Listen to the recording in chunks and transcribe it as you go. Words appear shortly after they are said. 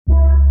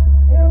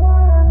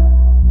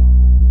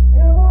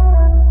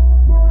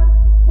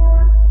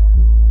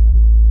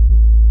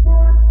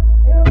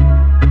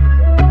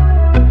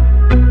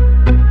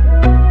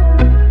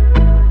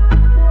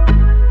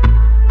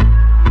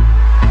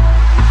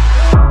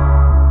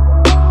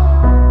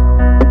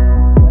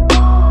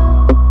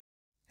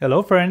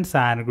Hello friends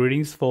and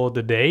greetings for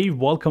the day.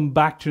 Welcome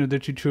back to another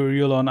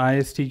tutorial on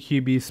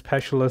ISTQB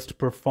Specialist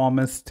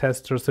Performance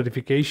Tester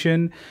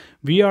certification.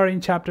 We are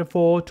in chapter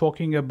 4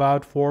 talking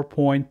about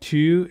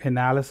 4.2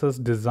 analysis,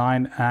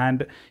 design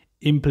and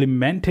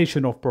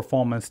implementation of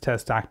performance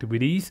test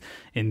activities.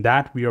 In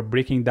that we are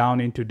breaking down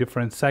into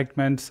different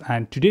segments,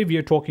 and today we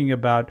are talking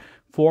about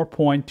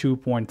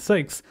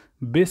 4.2.6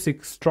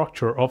 basic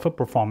structure of a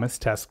performance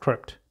test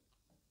script.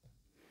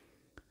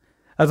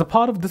 As a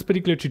part of this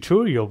particular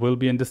tutorial, we'll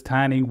be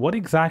understanding what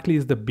exactly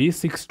is the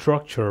basic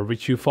structure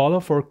which you follow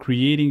for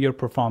creating your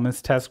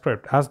performance test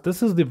script, as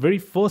this is the very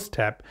first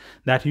step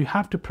that you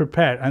have to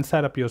prepare and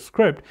set up your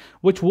script,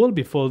 which will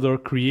be further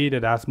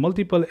created as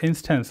multiple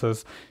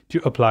instances to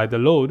apply the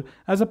load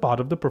as a part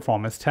of the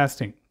performance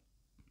testing.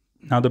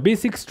 Now, the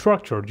basic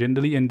structure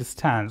generally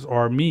understands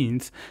or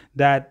means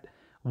that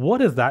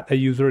what is that a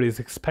user is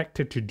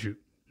expected to do.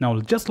 Now,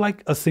 just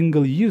like a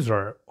single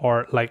user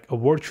or like a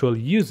virtual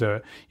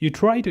user, you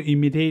try to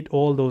imitate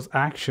all those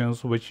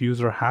actions which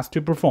user has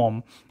to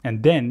perform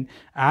and then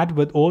add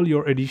with all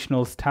your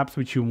additional steps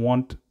which you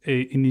want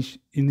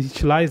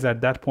initialize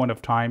at that point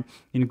of time,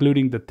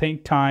 including the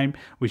think time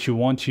which you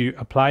want to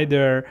apply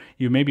there.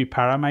 You may be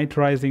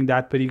parameterizing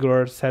that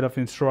particular set of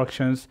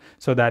instructions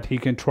so that he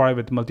can try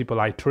with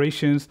multiple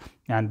iterations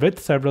and with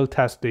several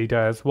test data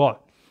as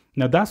well.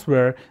 Now that's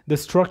where the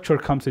structure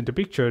comes into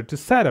picture to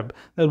set up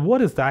that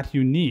what is that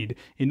you need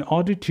in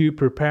order to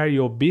prepare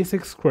your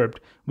basic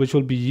script which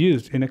will be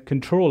used in a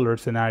controller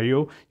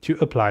scenario to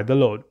apply the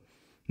load.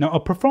 Now, a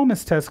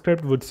performance test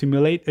script would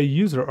simulate a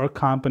user or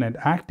component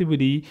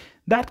activity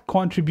that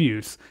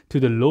contributes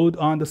to the load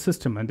on the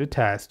system under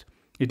test.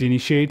 It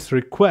initiates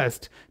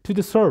requests to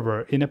the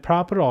server in a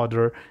proper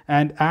order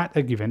and at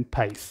a given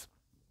pace.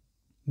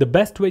 The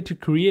best way to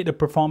create a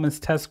performance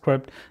test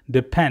script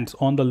depends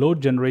on the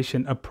load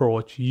generation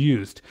approach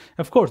used.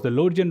 Of course, the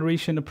load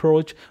generation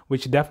approach,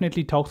 which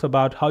definitely talks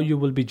about how you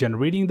will be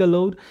generating the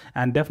load,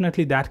 and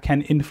definitely that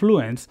can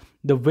influence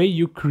the way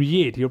you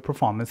create your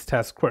performance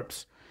test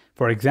scripts.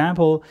 For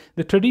example,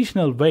 the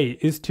traditional way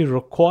is to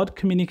record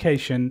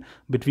communication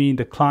between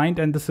the client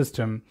and the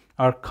system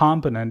or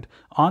component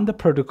on the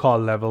protocol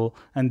level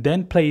and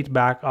then play it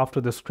back after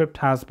the script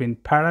has been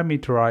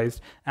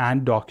parameterized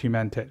and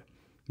documented.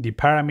 The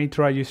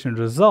parameterization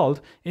result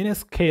in a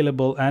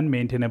scalable and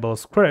maintainable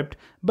script,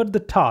 but the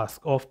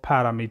task of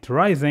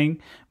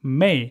parameterizing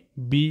may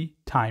be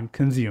time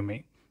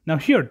consuming. Now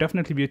here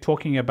definitely we are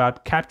talking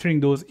about capturing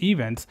those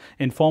events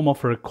in form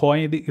of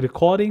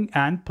recording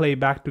and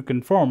playback to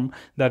confirm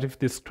that if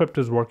this script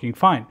is working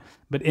fine,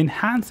 but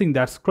enhancing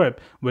that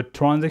script with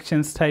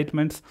transaction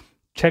statements,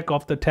 check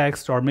of the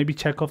text or maybe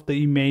check of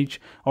the image,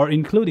 or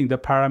including the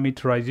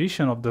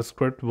parameterization of the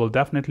script will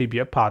definitely be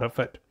a part of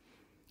it.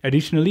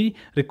 Additionally,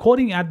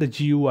 recording at the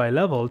GUI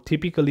level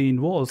typically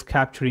involves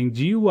capturing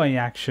GUI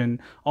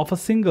action of a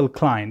single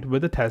client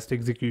with a test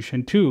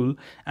execution tool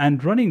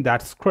and running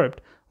that script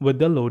with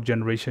the load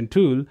generation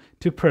tool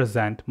to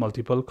present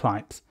multiple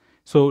clients.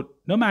 So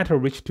no matter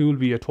which tool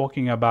we are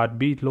talking about,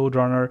 be it load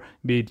runner,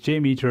 be it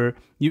JMeter,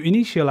 you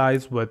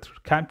initialize with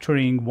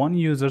capturing one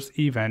user's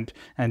event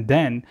and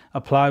then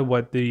apply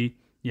with the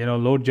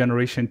load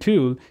generation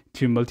tool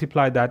to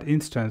multiply that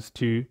instance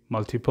to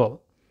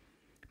multiple.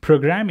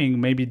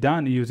 Programming may be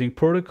done using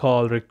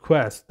protocol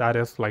requests, that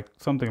is like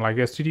something like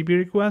HTTP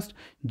request,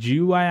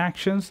 GUI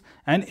actions,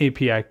 and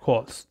API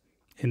calls.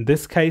 In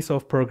this case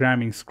of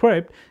programming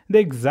script, the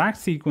exact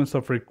sequence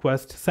of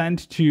requests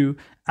sent to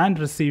and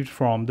received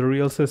from the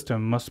real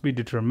system must be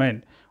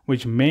determined,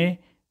 which may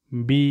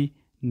be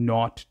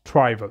not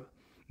trivial.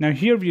 Now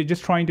here we are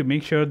just trying to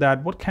make sure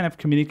that what kind of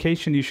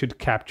communication you should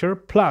capture,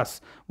 plus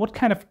what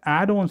kind of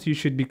add-ons you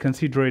should be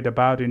considerate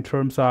about in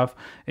terms of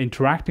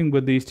interacting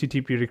with the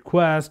HTTP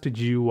request,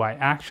 GUI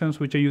actions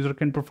which a user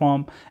can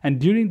perform, and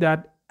during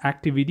that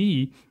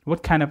activity,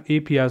 what kind of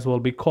APIs will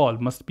be called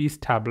must be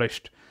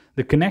established.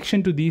 The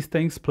connection to these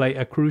things play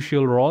a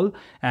crucial role,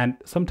 and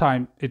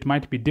sometimes it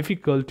might be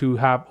difficult to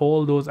have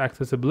all those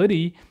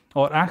accessibility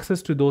or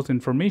access to those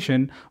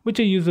information which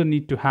a user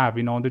need to have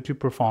in order to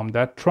perform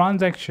that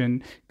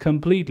transaction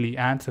completely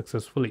and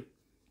successfully.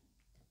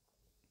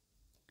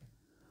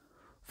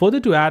 Further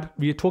to add,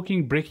 we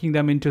are breaking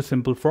them into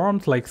simple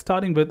forms, like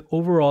starting with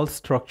overall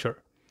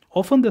structure.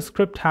 Often the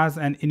script has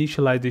an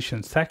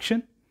initialization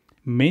section,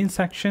 main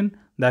section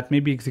that may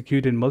be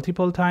executed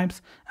multiple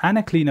times, and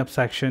a cleanup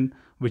section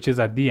which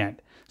is at the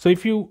end. So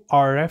if you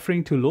are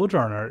referring to load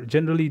runner,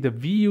 generally the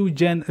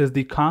VUGen is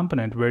the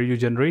component where you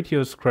generate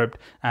your script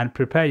and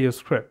prepare your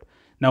script.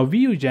 Now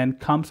VUGen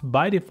comes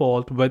by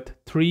default with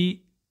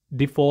 3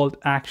 default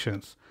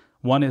actions.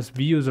 One is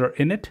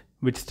VUserInit,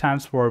 which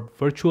stands for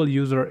virtual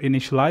user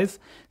initialize.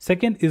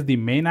 Second is the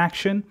main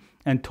action,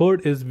 and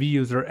third is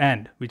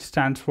VUserEnd, which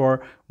stands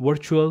for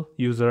virtual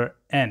user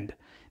end.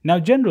 Now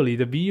generally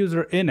the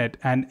VUserInit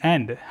and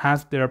end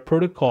has their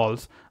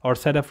protocols or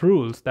set of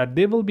rules that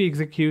they will be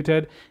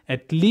executed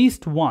at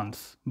least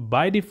once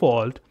by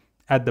default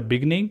at the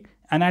beginning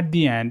and at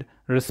the end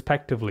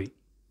respectively.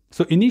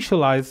 So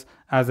initialize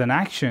as an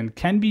action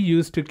can be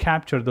used to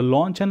capture the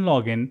launch and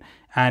login,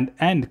 and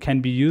end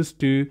can be used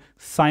to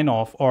sign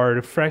off or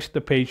refresh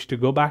the page to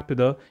go back to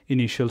the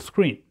initial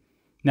screen.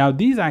 Now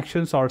these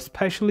actions are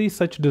specially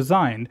such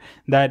designed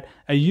that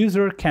a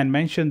user can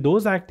mention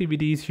those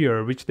activities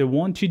here which they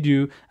want to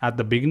do at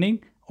the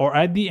beginning or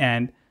at the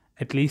end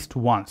at least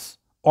once,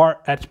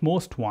 or at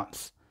most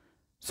once.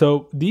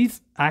 So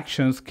these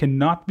actions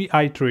cannot be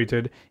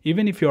iterated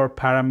even if you are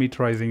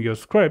parameterizing your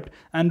script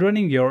and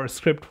running your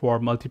script for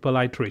multiple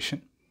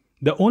iteration.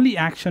 The only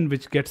action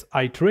which gets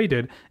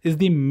iterated is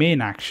the main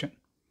action.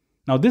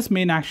 Now this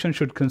main action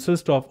should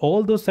consist of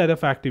all those set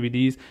of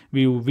activities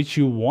which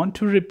you want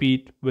to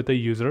repeat with a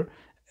user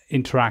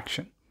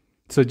interaction.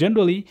 So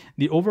generally,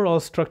 the overall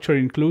structure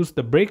includes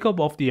the breakup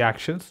of the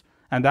actions,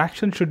 and the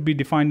action should be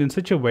defined in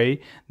such a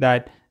way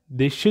that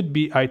they should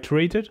be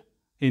iterated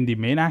in the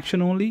main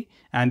action only,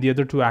 and the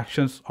other two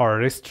actions are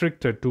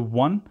restricted to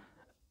one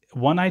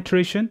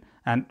iteration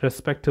and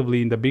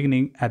respectively in the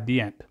beginning at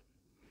the end.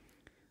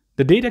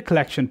 The data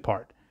collection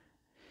part.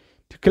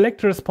 To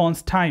collect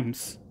response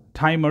times,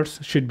 timers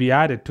should be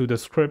added to the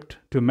script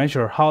to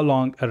measure how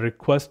long a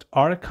request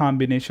or a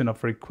combination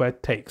of requests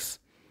takes.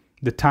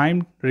 The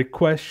timed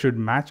request should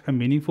match a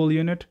meaningful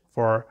unit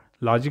for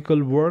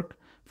logical work.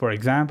 For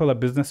example, a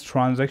business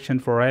transaction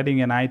for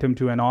adding an item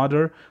to an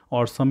order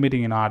or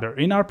submitting an order.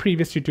 In our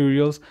previous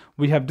tutorials,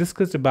 we have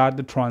discussed about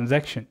the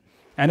transaction,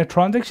 and a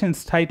transaction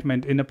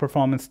statement in a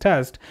performance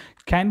test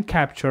can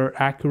capture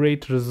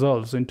accurate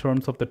results in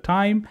terms of the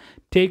time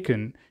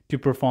taken to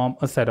perform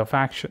a set of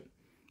action.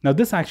 Now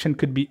this action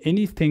could be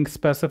anything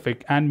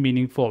specific and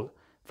meaningful.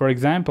 For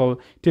example,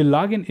 to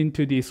log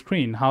into the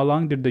screen, how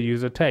long did the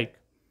user take?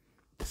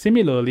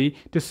 Similarly,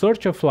 to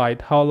search a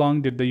flight, how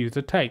long did the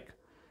user take?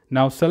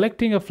 Now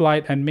selecting a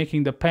flight and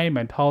making the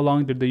payment, how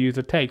long did the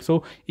user take?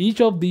 So each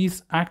of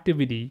these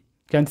activity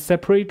can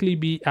separately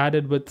be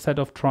added with set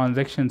of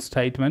transaction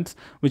statements,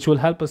 which will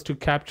help us to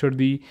capture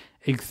the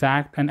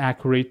exact and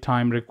accurate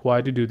time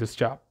required to do this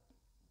job.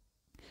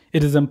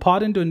 It is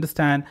important to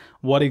understand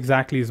what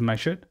exactly is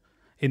measured.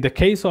 In the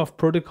case of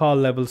protocol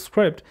level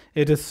script,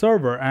 it is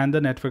server and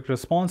the network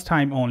response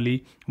time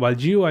only, while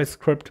GUI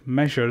script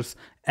measures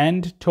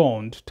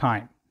end-to-end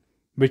time,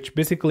 which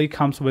basically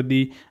comes with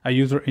the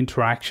user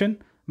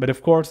interaction. But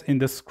of course, in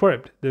this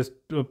script, this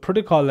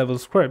protocol level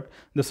script,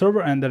 the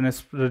server and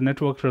the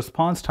network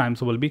response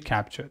times will be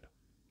captured.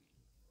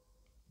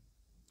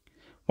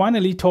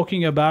 Finally,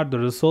 talking about the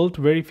result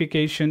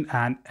verification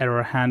and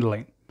error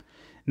handling.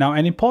 Now,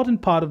 an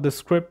important part of the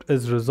script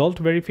is result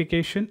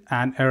verification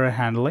and error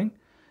handling.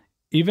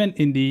 Even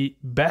in the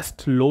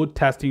best load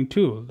testing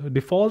tool,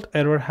 default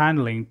error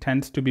handling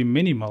tends to be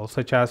minimal,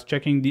 such as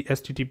checking the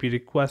HTTP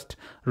request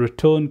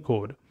return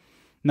code.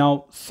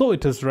 Now, so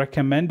it is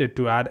recommended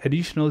to add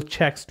additional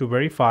checks to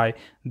verify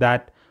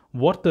that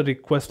what the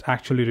request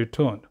actually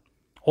returned.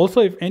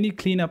 Also, if any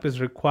cleanup is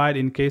required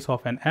in case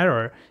of an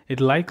error, it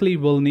likely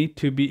will need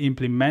to be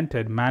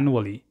implemented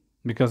manually,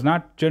 because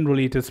not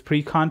generally it is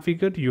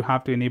pre-configured. You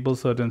have to enable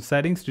certain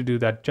settings to do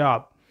that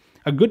job.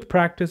 A good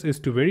practice is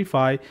to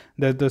verify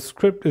that the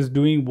script is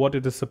doing what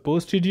it is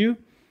supposed to do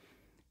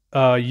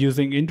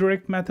using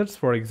indirect methods.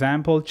 For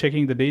example,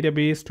 checking the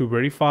database to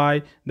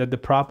verify that the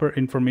proper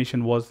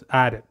information was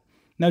added.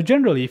 Now,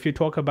 generally, if you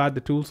talk about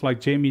the tools like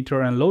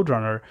JMeter and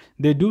LoadRunner,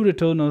 they do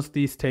return us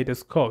the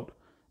status code,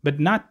 but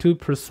not to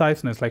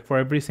preciseness, like for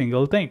every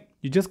single thing.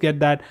 You just get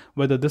that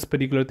whether this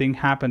particular thing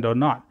happened or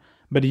not.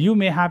 But you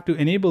may have to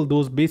enable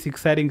those basic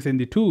settings in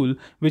the tool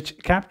which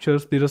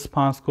captures the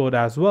response code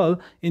as well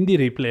in the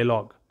replay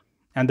log.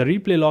 And the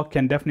replay log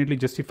can definitely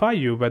justify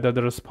you whether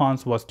the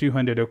response was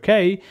 200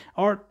 OK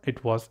or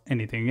it was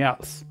anything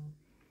else.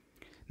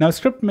 Now,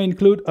 script may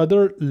include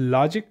other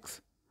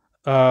logics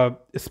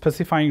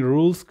specifying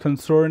rules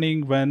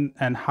concerning when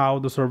and how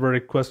the server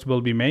request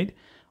will be made.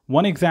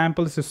 One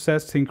example is to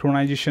set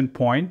synchronization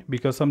point,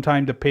 because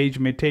sometimes the page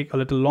may take a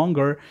little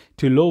longer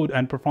to load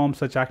and perform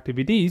such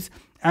activities,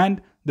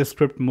 and the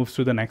script moves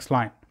to the next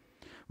line,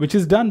 which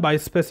is done by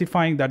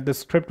specifying that the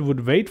script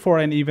would wait for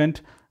an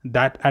event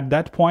that at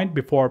that point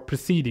before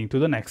proceeding to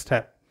the next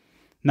step.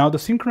 Now, the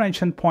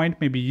synchronization point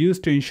may be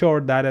used to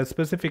ensure that a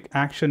specific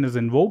action is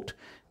invoked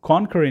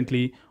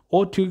concurrently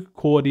or to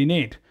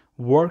coordinate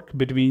work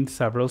between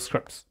several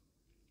scripts.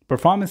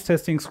 Performance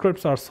testing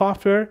scripts are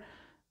software.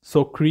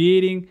 So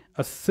creating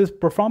a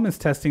performance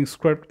testing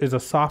script is a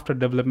software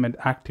development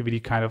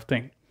activity kind of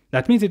thing.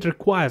 That means it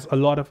requires a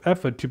lot of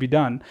effort to be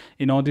done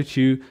in order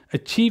to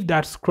achieve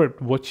that script,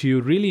 what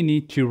you really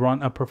need to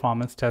run a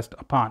performance test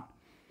upon.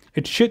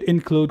 It should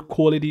include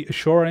quality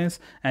assurance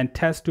and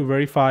tests to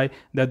verify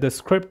that the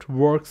script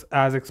works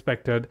as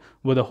expected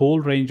with a whole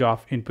range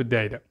of input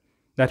data.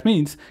 That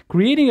means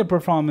creating a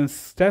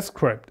performance test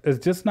script is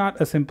just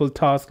not a simple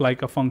task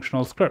like a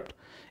functional script.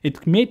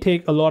 It may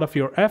take a lot of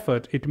your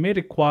effort, it may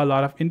require a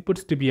lot of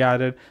inputs to be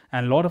added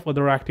and a lot of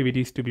other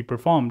activities to be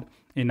performed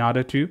in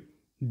order to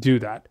do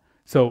that.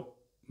 So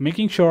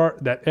making sure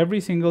that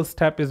every single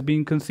step is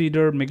being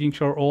considered, making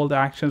sure all the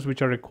actions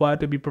which are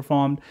required to be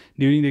performed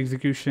during the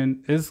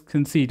execution is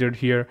considered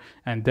here,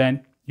 and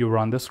then you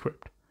run the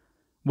script.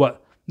 Well,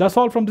 that's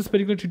all from this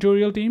particular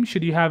tutorial, team.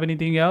 Should you have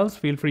anything else,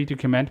 feel free to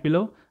comment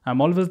below.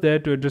 I'm always there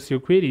to address your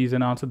queries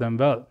and answer them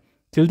well.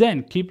 Till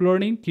then, keep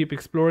learning, keep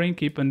exploring,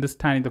 keep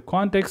understanding the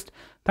context.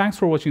 Thanks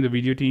for watching the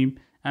video, team,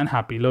 and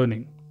happy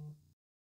learning.